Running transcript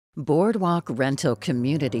Boardwalk Rental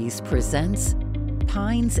Communities presents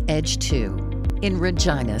Pines Edge 2 in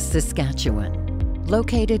Regina, Saskatchewan.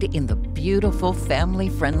 Located in the beautiful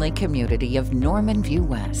family-friendly community of Normanview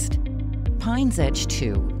West, Pines Edge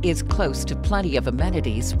 2 is close to plenty of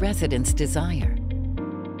amenities residents desire.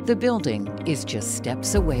 The building is just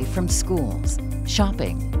steps away from schools,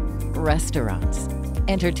 shopping, restaurants,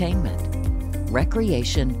 entertainment,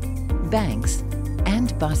 recreation, banks,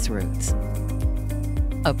 and bus routes.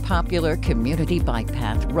 A popular community bike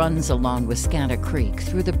path runs along Wascana Creek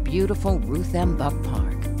through the beautiful Ruth M. Buck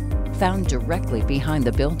Park, found directly behind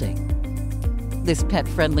the building. This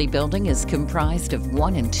pet-friendly building is comprised of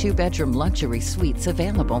 1- and 2-bedroom luxury suites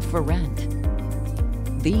available for rent.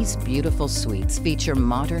 These beautiful suites feature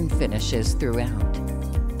modern finishes throughout.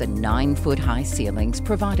 The 9-foot-high ceilings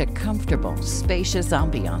provide a comfortable, spacious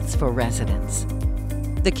ambiance for residents.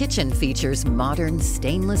 The kitchen features modern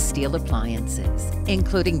stainless steel appliances,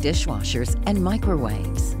 including dishwashers and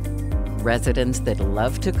microwaves. Residents that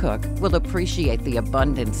love to cook will appreciate the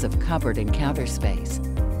abundance of cupboard and counter space.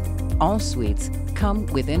 All suites come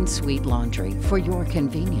with in-suite laundry for your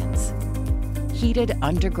convenience. Heated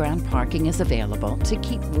underground parking is available to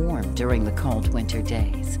keep warm during the cold winter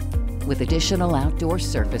days, with additional outdoor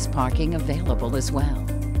surface parking available as well.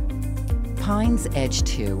 Pines Edge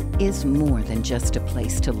 2 is more than just a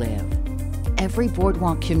place to live. Every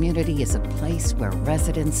Boardwalk community is a place where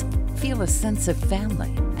residents feel a sense of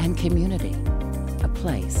family and community, a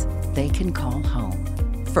place they can call home.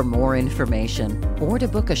 For more information or to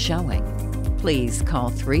book a showing, please call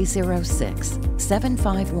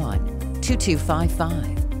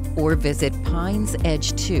 306-751-2255 or visit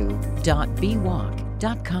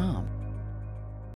pinesedge2.bwalk.com.